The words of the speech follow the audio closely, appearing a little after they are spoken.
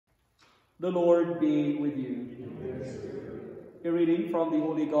The Lord be with you. A reading from the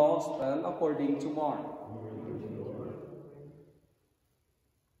Holy Gospel according to Mark.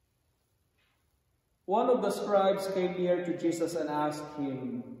 One of the scribes came near to Jesus and asked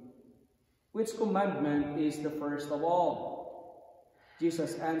him, "Which commandment is the first of all?"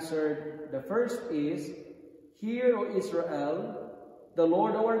 Jesus answered, "The first is, 'Hear, O Israel, the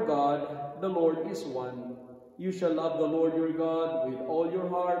Lord our God, the Lord is one. You shall love the Lord your God with all your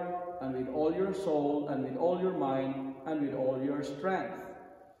heart, and with all your soul, and with all your mind, and with all your strength.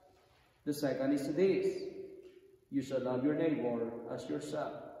 The second is this, you shall love your neighbor as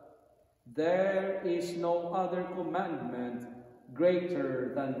yourself. There is no other commandment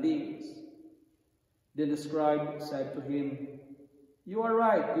greater than these." Then the scribe said to him, "You are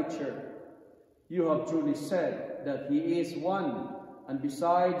right, teacher. You have truly said that he is one, and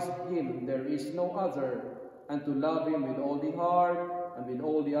besides him there is no other, and to love him with all the heart, and with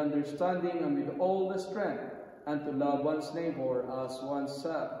all the understanding, and with all the strength, and to love one's neighbor as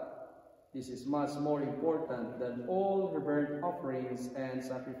oneself. This is much more important than all burnt offerings and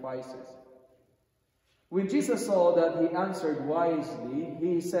sacrifices." When Jesus saw that he answered wisely,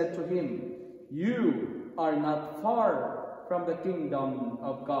 he said to him, "You are not far from the kingdom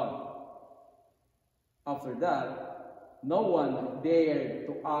of God." After that, no one dared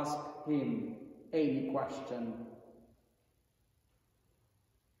to ask him any question.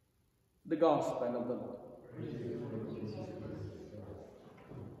 The Gospel of the Lord.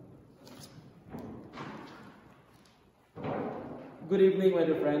 Good evening, my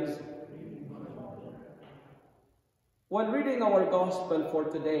dear friends. While reading our Gospel for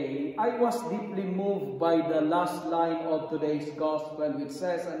today, I was deeply moved by the last line of today's Gospel, which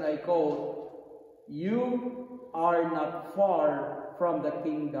says, and I quote, "You are not far from the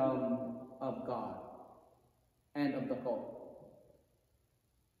kingdom of God." End of the quote.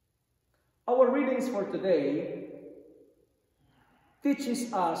 Our readings for today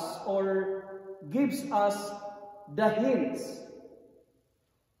teaches us or gives us the hints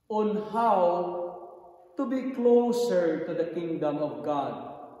on how to be closer to the kingdom of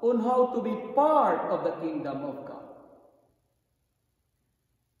God, on how to be part of the kingdom of God.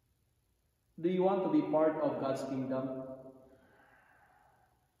 Do you want to be part of God's kingdom?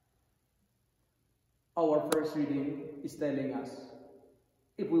 Our first reading is telling us,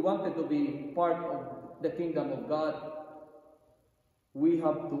 if we wanted to be part of the kingdom of God, we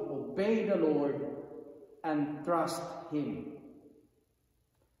have to obey the Lord and trust Him.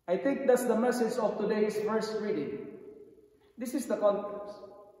 I think that's the message of today's first reading. This is the context.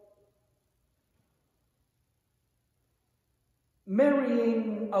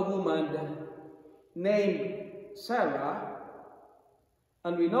 Marrying a woman named Sarah,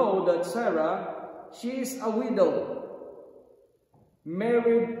 and we know that Sarah, she is a widow,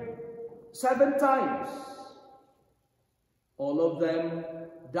 married 7 times. All of them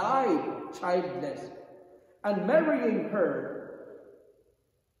died childless. And marrying her,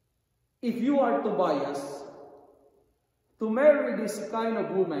 if you are to bias, to marry this kind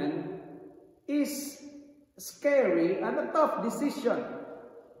of woman is scary and a tough decision.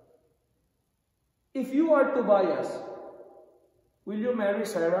 If you are to bias, will you marry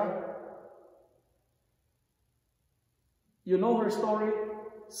Sarah? You know her story?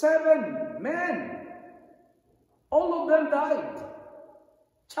 7 men. All of them died.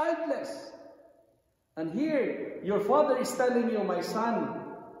 Childless. And here, your father is telling you, "My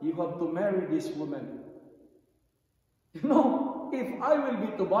son, you have to marry this woman." You know, if I will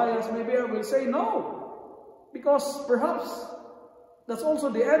be Tobias, maybe I will say no. Because perhaps that's also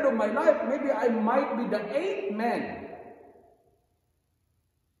the end of my life. Maybe I might be the 8th man.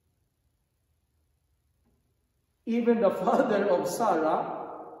 Even the father of Sarah,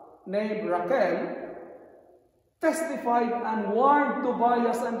 named Raquel, testified and warned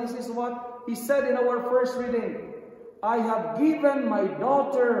Tobias, and this is what he said in our first reading. "I have given my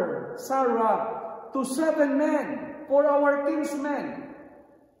daughter Sarah to 7 men for our kinsmen,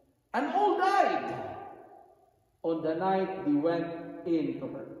 and all died on the night they went in to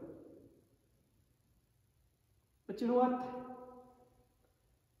her." But you know what?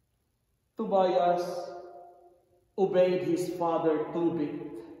 Tobias obeyed his father to bit.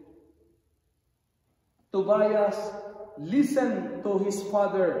 Tobias listened to his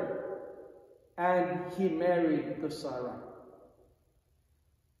father and he married to Sarah.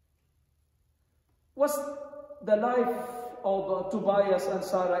 What's the life of Tobias and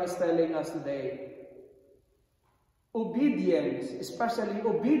Sarah is telling us today? Obedience, especially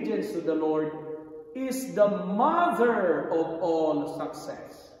obedience to the Lord, is the mother of all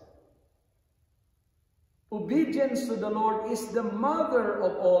success. Obedience to the Lord is the mother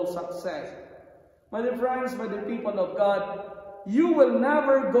of all success. My dear friends, my dear people of God, you will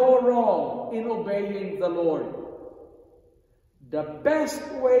never go wrong in obeying the Lord. The best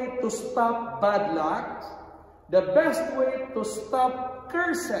way to stop bad luck, the best way to stop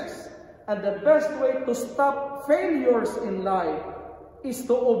curses, and the best way to stop failures in life is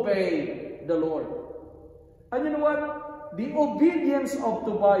to obey the Lord. And you know what? The obedience of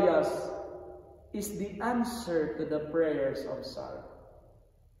Tobias is the answer to the prayers of Sarah.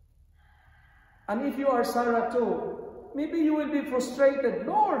 And if you are Sarah too, maybe you will be frustrated.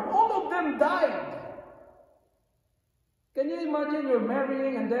 Lord, all of them died. Can you imagine you're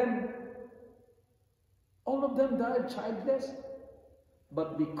marrying and then all of them died childless?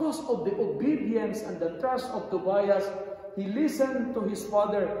 But because of the obedience and the trust of Tobias, he listened to his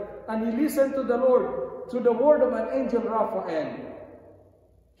father and he listened to the Lord through the word of an angel Raphael.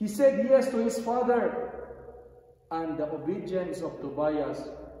 He said yes to his father, and the obedience of Tobias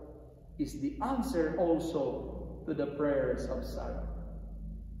is the answer also to the prayers of Sarah.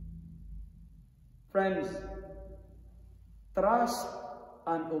 Friends, trust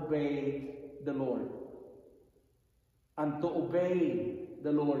and obey the Lord. And to obey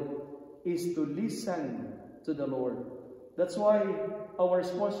the Lord is to listen to the Lord. That's why our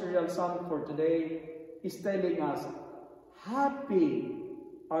sponsorial psalm for today is telling us, happy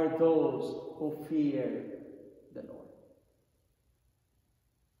are those who fear the Lord.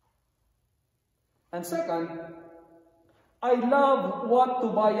 And second, I love what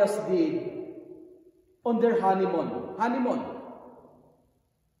Tobias did on their honeymoon.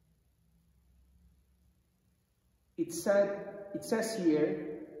 It says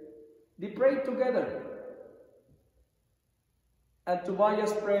here, they prayed together. And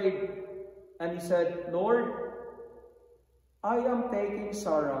Tobias prayed and he said, Lord, I am taking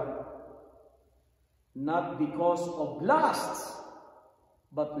Sarah not because of lust,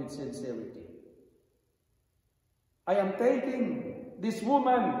 but with sincerity. I am taking this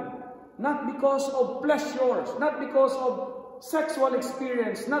woman not because of pleasures, not because of sexual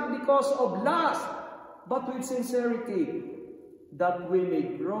experience, not because of lust, but with sincerity, that we may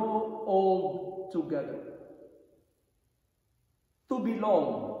grow old together. To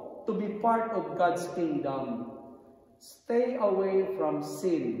belong, to be part of God's kingdom, stay away from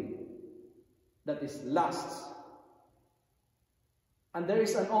sin, that is lust. And there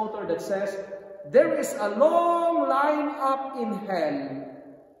is an author that says, there is a long line up in hell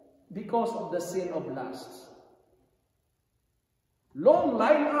because of the sin of lust. Long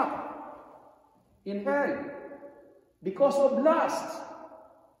line up in hell because of lust.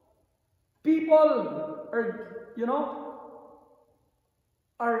 People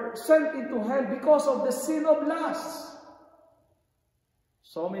are sent into hell because of the sin of lust.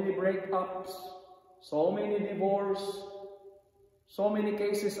 So many breakups, so many divorce, so many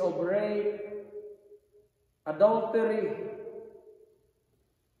cases of rape, adultery.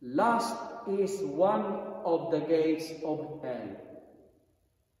 Lust is one of the gates of hell.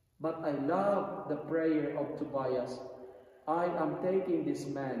 But I love the prayer of Tobias. I am taking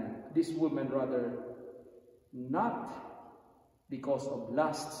this woman, not because of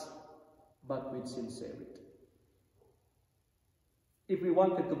lust, but with sincerity. If we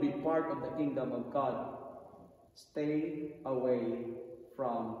wanted to be part of the kingdom of God, stay away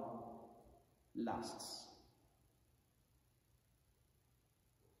from lusts.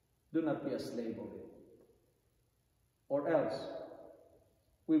 Do not be a slave of it. Or else,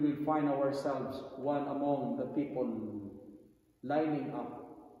 we will find ourselves one among the people lining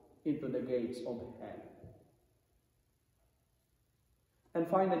up into the gates of hell. And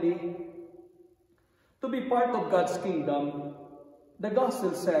finally, to be part of God's kingdom, the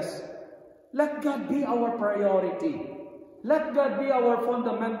gospel says, let God be our priority. Let God be our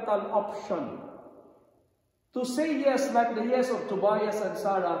fundamental option. To say yes like the yes of Tobias and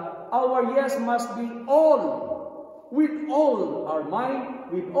Sarah, our yes must be all, with all our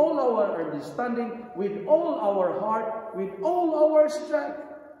mind, with all our understanding, with all our heart, with all our strength.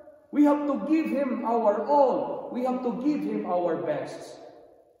 We have to give Him our all. We have to give Him our best.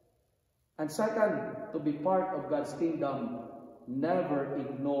 And second, to be part of God's kingdom, never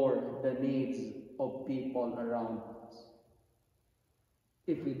ignore the needs of people around us.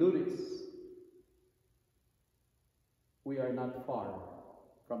 If we do this, we are not far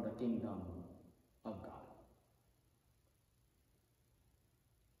from the kingdom of God.